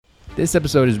This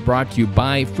episode is brought to you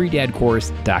by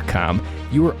freedadcourse.com.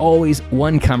 You are always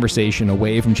one conversation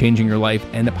away from changing your life,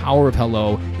 and the power of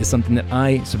hello is something that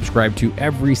I subscribe to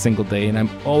every single day, and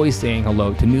I'm always saying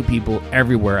hello to new people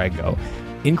everywhere I go.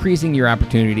 Increasing your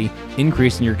opportunity,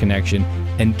 increasing your connection,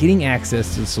 and getting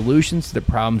access to the solutions to the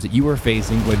problems that you are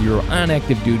facing, whether you're on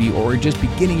active duty or just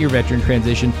beginning your veteran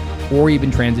transition or even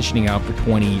transitioning out for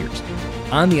 20 years.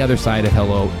 On the other side of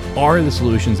hello are the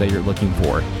solutions that you're looking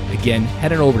for. Again,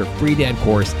 head on over to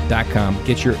freedadcourse.com.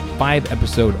 Get your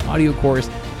 5-episode audio course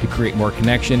to create more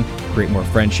connection, create more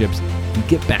friendships, and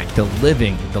get back to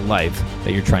living the life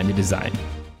that you're trying to design.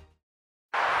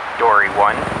 Dory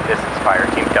 1, this is Fire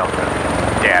Team Delta.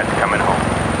 Dad's coming home.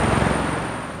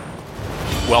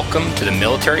 Welcome to the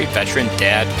Military Veteran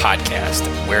Dad Podcast,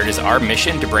 where it is our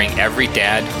mission to bring every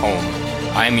dad home.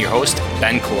 I am your host,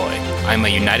 Ben Killoy. I'm a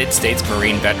United States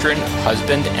Marine veteran,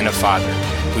 husband, and a father.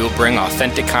 We will bring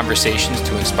authentic conversations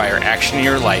to inspire action in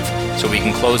your life so we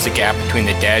can close the gap between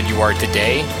the dad you are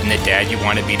today and the dad you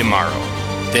want to be tomorrow.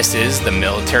 This is the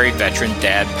Military Veteran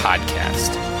Dad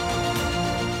Podcast.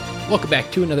 Welcome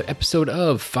back to another episode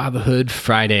of Fatherhood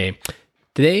Friday.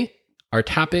 Today, our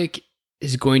topic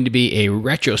is going to be a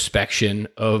retrospection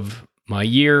of my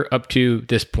year up to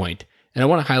this point. And I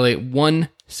want to highlight one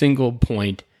single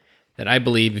point that I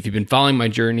believe, if you've been following my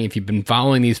journey, if you've been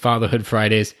following these Fatherhood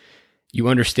Fridays, you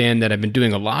understand that I've been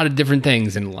doing a lot of different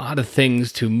things and a lot of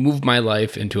things to move my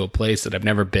life into a place that I've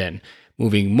never been,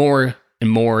 moving more and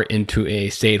more into a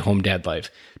stay-at-home dad life,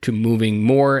 to moving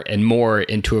more and more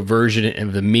into a version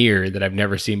of the mirror that I've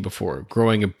never seen before,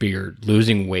 growing a beard,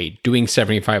 losing weight, doing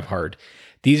 75 hard.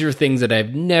 These are things that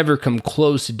I've never come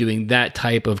close to doing that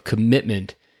type of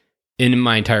commitment in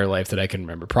my entire life that I can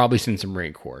remember, probably since the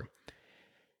Marine Corps.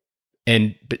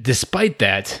 But despite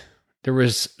that, there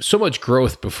was so much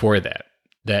growth before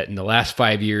that in the last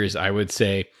 5 years, I would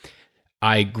say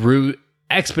I grew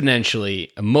exponentially,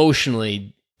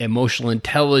 emotionally, emotional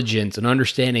intelligence, and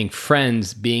understanding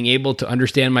friends, being able to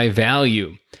understand my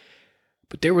value.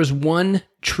 But there was one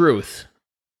truth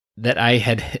that I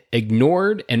had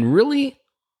ignored, and really,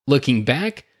 looking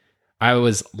back, I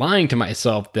was lying to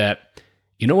myself that,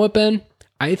 you know what, Ben?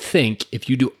 I think if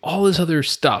you do all this other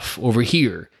stuff over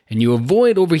here and you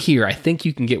avoid over here, I think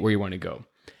you can get where you want to go.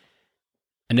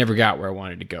 I never got where I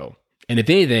wanted to go. And if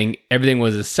anything, everything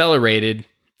was accelerated.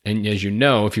 And as you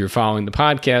know, if you're following the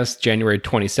podcast, January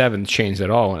 27th changed it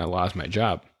all when I lost my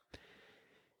job.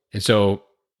 And so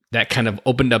that kind of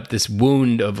opened up this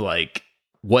wound of like,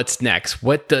 what's next?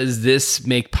 What does this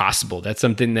make possible? That's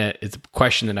something that is a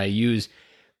question that I use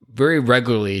very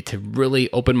regularly to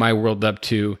really open my world up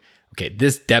to, okay,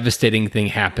 this devastating thing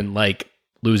happened, like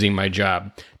losing my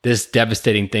job. This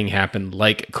devastating thing happened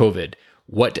like COVID.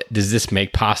 What does this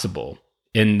make possible?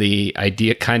 In the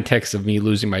idea context of me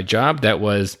losing my job, that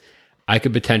was I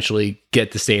could potentially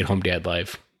get the stay-at-home dad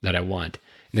life that I want.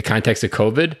 In the context of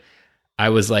COVID, I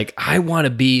was like, I want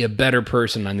to be a better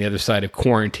person on the other side of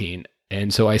quarantine.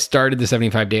 And so I started the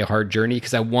 75-day hard journey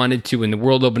because I wanted to, when the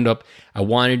world opened up, I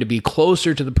wanted to be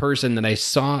closer to the person that I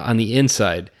saw on the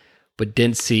inside, but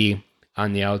didn't see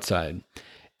on the outside.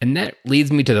 And that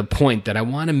leads me to the point that I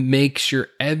want to make sure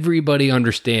everybody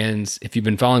understands, if you've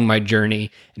been following my journey,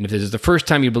 and if this is the first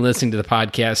time you've been listening to the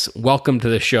podcast, welcome to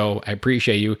the show. I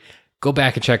appreciate you. Go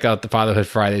back and check out the Fatherhood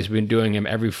Fridays. We've been doing them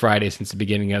every Friday since the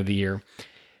beginning of the year.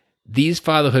 These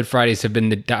Fatherhood Fridays have been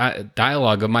the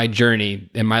dialogue of my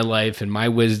journey in my life and my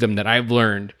wisdom that I've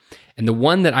learned. And the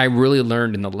one that I really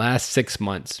learned in the last 6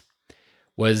 months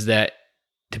was that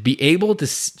to be able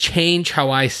to change how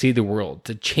I see the world,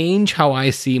 to change how I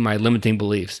see my limiting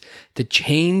beliefs, to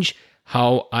change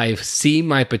how I see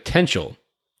my potential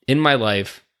in my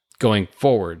life going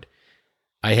forward,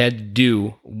 I had to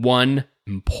do one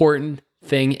important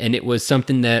thing, and it was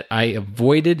something that I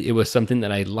avoided. It was something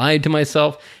that I lied to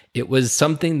myself. It was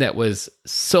something that was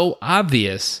so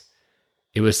obvious.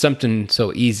 It was something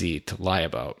so easy to lie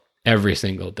about every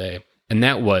single day. And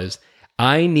that was,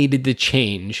 I needed to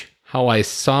change how I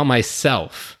saw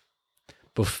myself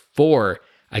before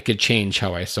I could change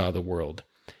how I saw the world.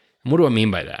 And what do I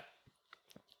mean by that?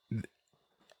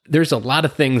 There's a lot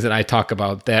of things that I talk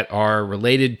about that are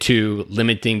related to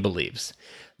limiting beliefs.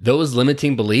 Those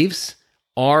limiting beliefs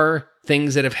are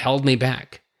things that have held me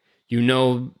back. You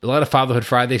know, a lot of Fatherhood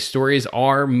Friday stories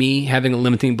are me having a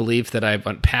limiting belief that I've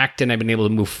unpacked and I've been able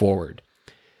to move forward.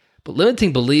 But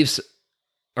limiting beliefs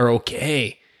are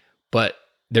okay, but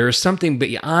there is something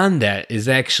beyond that is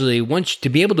actually, once to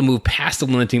be able to move past the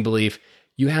limiting belief,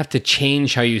 you have to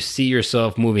change how you see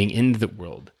yourself moving into the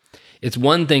world. It's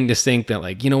one thing to think that,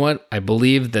 like, you know what, I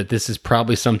believe that this is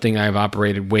probably something I've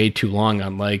operated way too long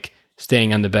on, like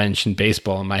staying on the bench in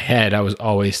baseball. In my head, I was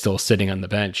always still sitting on the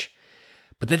bench.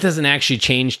 But that doesn't actually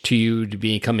change to you to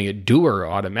becoming a doer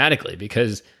automatically,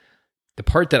 because the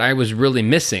part that I was really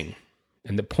missing,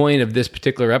 and the point of this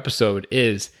particular episode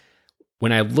is,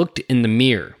 when I looked in the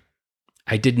mirror,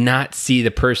 I did not see the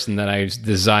person that I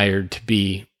desired to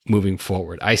be moving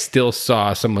forward. I still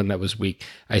saw someone that was weak.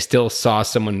 I still saw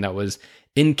someone that was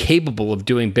incapable of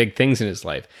doing big things in his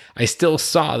life. I still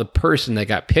saw the person that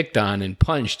got picked on and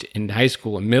punched in high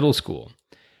school and middle school.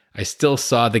 I still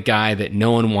saw the guy that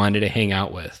no one wanted to hang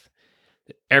out with.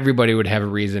 Everybody would have a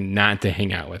reason not to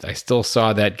hang out with. I still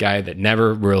saw that guy that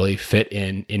never really fit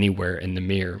in anywhere in the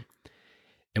mirror.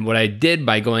 And what I did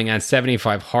by going on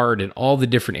 75 hard in all the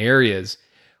different areas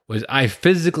was I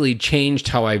physically changed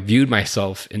how I viewed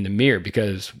myself in the mirror,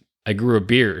 because I grew a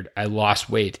beard, I lost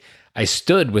weight, I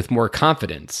stood with more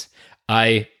confidence.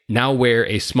 I now wear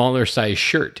a smaller size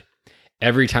shirt.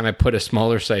 Every time I put a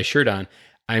smaller size shirt on,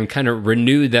 I'm kind of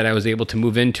renewed that I was able to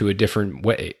move into a different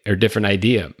way or different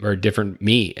idea or a different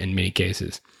me in many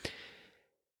cases.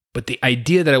 But the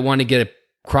idea that I want to get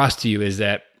across to you is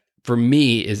that for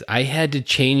me is I had to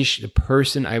change the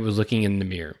person I was looking in the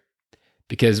mirror.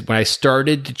 Because when I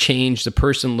started to change the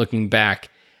person looking back,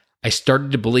 I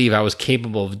started to believe I was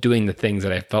capable of doing the things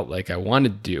that I felt like I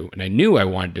wanted to do, and I knew I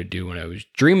wanted to do, and I was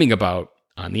dreaming about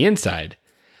on the inside.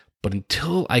 But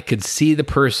until I could see the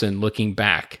person looking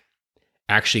back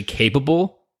actually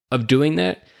capable of doing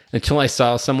that, until I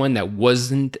saw someone that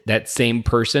wasn't that same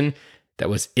person that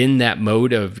was in that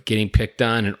mode of getting picked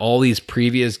on and all these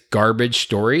previous garbage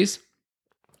stories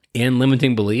and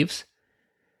limiting beliefs,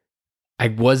 I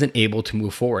wasn't able to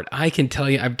move forward. I can tell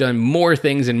you I've done more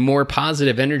things and more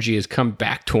positive energy has come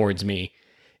back towards me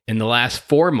in the last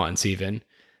 4 months even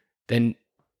than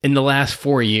in the last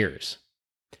 4 years.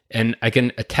 And I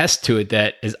can attest to it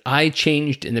that as I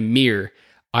changed in the mirror,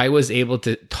 I was able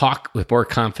to talk with more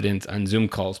confidence on Zoom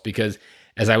calls, because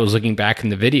as I was looking back in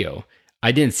the video,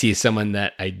 I didn't see someone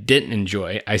that I didn't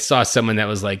enjoy. I saw someone that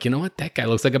was like, you know what, that guy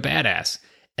looks like a badass.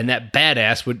 And that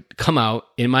badass would come out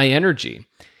in my energy.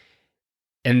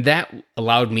 And that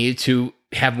allowed me to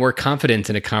have more confidence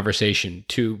in a conversation,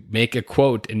 to make a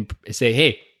quote and say,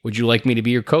 hey, would you like me to be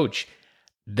your coach?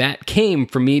 That came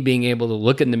from me being able to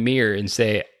look in the mirror and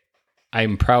say,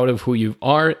 I'm proud of who you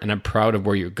are and I'm proud of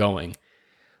where you're going.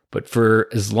 But for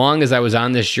as long as I was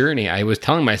on this journey, I was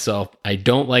telling myself, I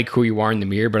don't like who you are in the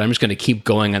mirror, but I'm just going to keep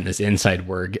going on this inside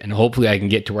work. And hopefully I can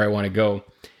get to where I want to go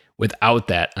without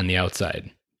that on the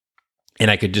outside. And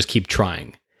I could just keep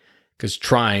trying, because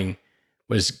trying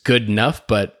was good enough,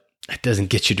 but it doesn't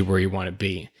get you to where you want to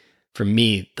be. For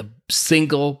me, the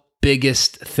single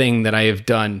biggest thing that I have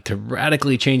done to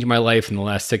radically change my life in the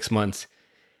last 6 months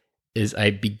is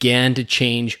I began to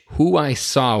change who I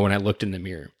saw when I looked in the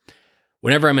mirror.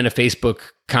 Whenever I'm in a Facebook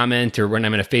comment or when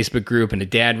I'm in a Facebook group and a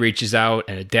dad reaches out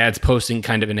and a dad's posting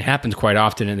kind of, and it happens quite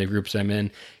often in the groups I'm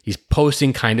in, he's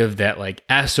posting kind of that like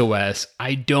SOS,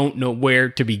 I don't know where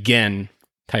to begin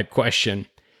type question.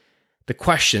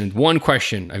 One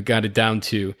question I've got it down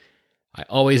to, I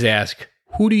always ask,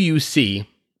 who do you see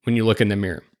when you look in the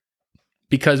mirror?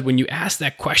 Because when you ask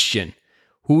that question,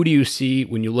 who do you see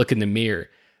when you look in the mirror?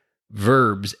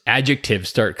 Verbs, adjectives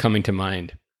start coming to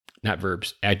mind. Not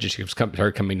verbs, adjectives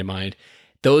start coming to mind.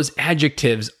 Those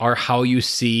adjectives are how you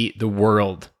see the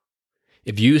world.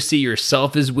 If you see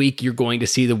yourself as weak, you're going to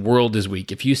see the world as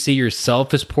weak. If you see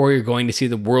yourself as poor, you're going to see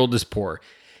the world as poor.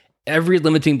 Every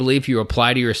limiting belief you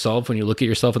apply to yourself when you look at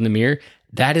yourself in the mirror,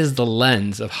 that is the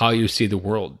lens of how you see the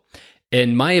world.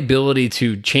 And my ability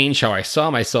to change how I saw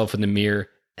myself in the mirror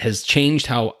has changed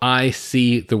how I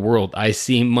see the world. I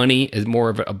see money as more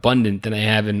of abundant than I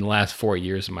have in the last 4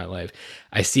 years of my life.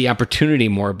 I see opportunity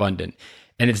more abundant.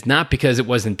 And it's not because it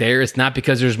wasn't there. It's not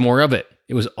because there's more of it.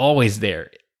 It was always there.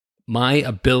 My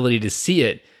ability to see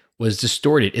it was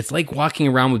distorted. It's like walking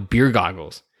around with beer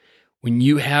goggles. When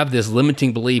you have this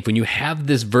limiting belief, when you have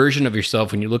this version of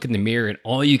yourself, when you look in the mirror and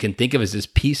all you can think of is this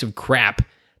piece of crap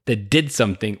that did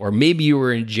something, or maybe you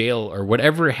were in jail or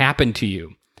whatever happened to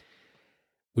you.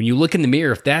 When you look in the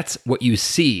mirror, if that's what you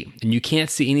see and you can't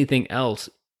see anything else,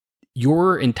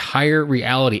 your entire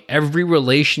reality, every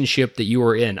relationship that you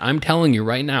are in, I'm telling you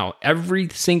right now, every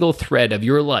single thread of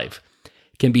your life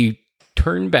can be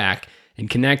turned back and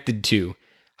connected to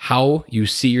how you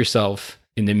see yourself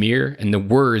in the mirror and the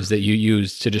words that you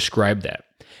use to describe that.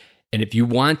 And if you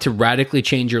want to radically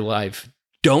change your life,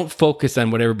 don't focus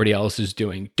on what everybody else is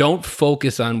doing. Don't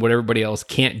focus on what everybody else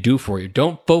can't do for you.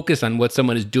 Don't focus on what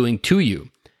someone is doing to you.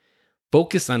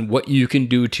 Focus on what you can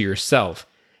do to yourself.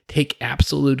 Take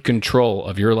absolute control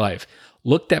of your life.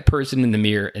 Look that person in the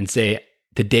mirror and say,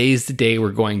 Today's the day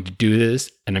we're going to do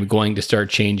this, and I'm going to start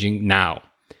changing now.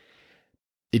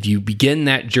 If you begin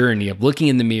that journey of looking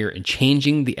in the mirror and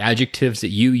changing the adjectives that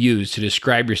you use to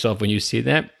describe yourself when you see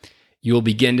that, you will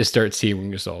begin to start seeing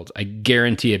results. I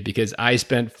guarantee it, because I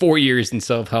spent 4 years in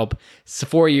self-help,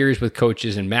 4 years with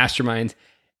coaches and masterminds,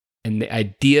 and the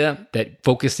idea that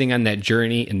focusing on that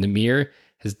journey in the mirror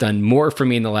has done more for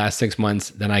me in the last 6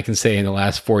 months than I can say in the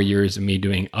last 4 years of me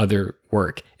doing other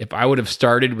work. If I would have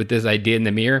started with this idea in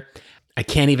the mirror, I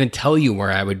can't even tell you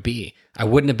where I would be. I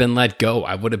wouldn't have been let go.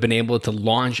 I would have been able to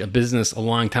launch a business a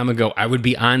long time ago. I would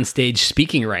be on stage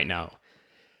speaking right now.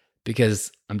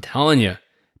 Because I'm telling you,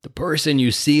 the person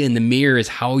you see in the mirror is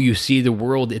how you see the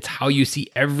world. It's how you see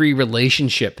every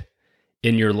relationship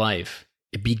in your life.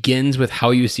 It begins with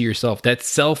how you see yourself. That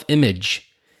self-image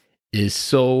is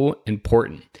so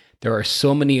important. There are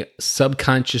so many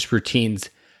subconscious routines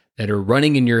that are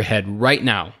running in your head right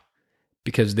now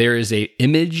because there is an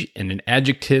image and an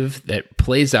adjective that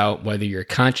plays out whether you're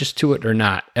conscious to it or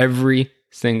not every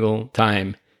single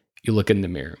time you look in the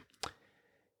mirror.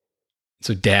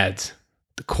 So dads,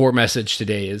 the core message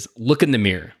today is look in the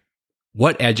mirror.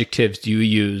 What adjectives do you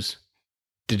use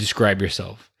to describe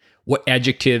yourself? What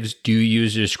adjectives do you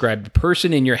use to describe the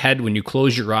person in your head when you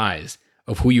close your eyes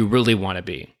of who you really want to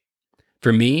be?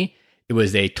 For me, it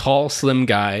was a tall, slim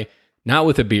guy, not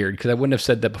with a beard, because I wouldn't have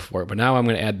said that before, but now I'm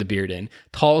going to add the beard in.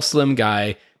 Tall, slim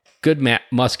guy, good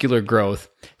muscular growth,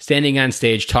 standing on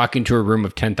stage talking to a room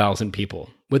of 10,000 people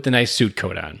with a nice suit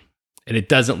coat on. And it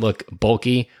doesn't look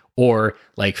bulky or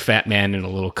like Fat Man in a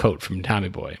little coat from Tommy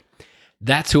Boy.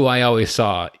 That's who I always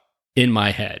saw in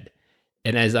my head.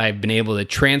 And as I've been able to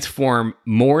transform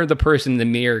more of the person in the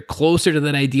mirror closer to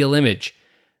that ideal image,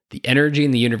 the energy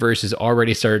in the universe has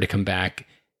already started to come back,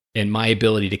 and my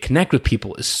ability to connect with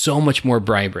people is so much more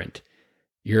vibrant.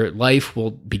 Your life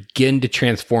will begin to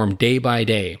transform day by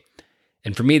day.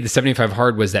 And for me, the 75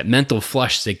 Hard was that mental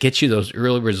flush that gets you those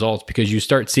early results because you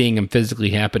start seeing them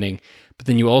physically happening, but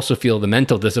then you also feel the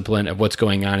mental discipline of what's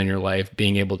going on in your life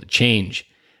being able to change.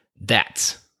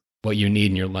 That's what you need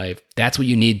in your life. That's what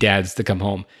you need, dads, to come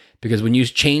home. Because when you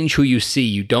change who you see,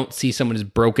 you don't see someone as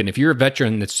broken. If you're a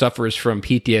veteran that suffers from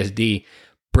PTSD,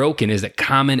 broken is a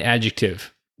common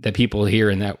adjective that people hear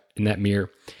in that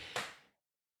mirror.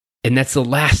 And that's the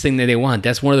last thing that they want.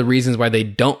 That's one of the reasons why they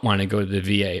don't want to go to the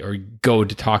VA or go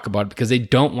to talk about it, because they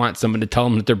don't want someone to tell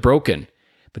them that they're broken.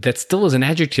 But that still is an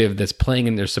adjective that's playing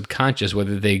in their subconscious,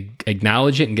 whether they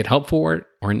acknowledge it and get help for it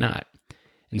or not.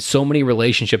 And so many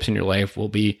relationships in your life will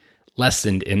be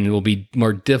lessened and will be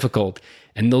more difficult,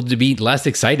 and they'll be less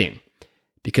exciting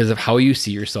because of how you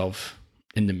see yourself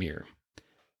in the mirror.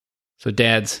 So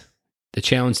dads, the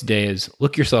challenge today is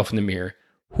look yourself in the mirror.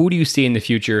 Who do you see in the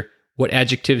future? What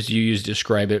adjectives do you use to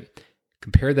describe it?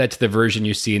 Compare that to the version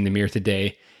you see in the mirror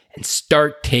today and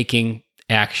start taking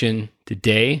action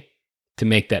today to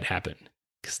make that happen,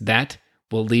 because that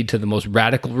will lead to the most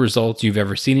radical results you've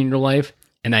ever seen in your life.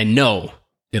 And I know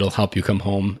it'll help you come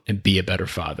home and be a better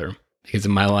father, because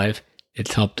in my life,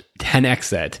 it's helped 10x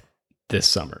that this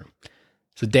summer.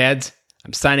 So dads,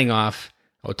 I'm signing off.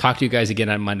 I will talk to you guys again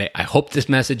on Monday. I hope this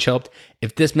message helped.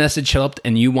 If this message helped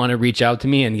and you want to reach out to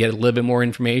me and get a little bit more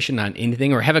information on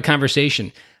anything or have a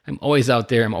conversation, I'm always out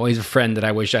there. I'm always a friend that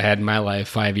I wish I had in my life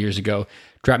 5 years ago.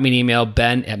 Drop me an email,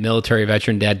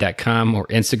 ben@militaryveterandad.com or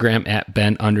Instagram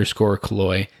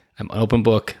 @ben_Kaloy. I'm an open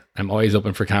book. I'm always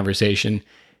open for conversation.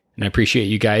 And I appreciate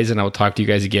you guys, and I will talk to you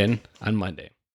guys again on Monday.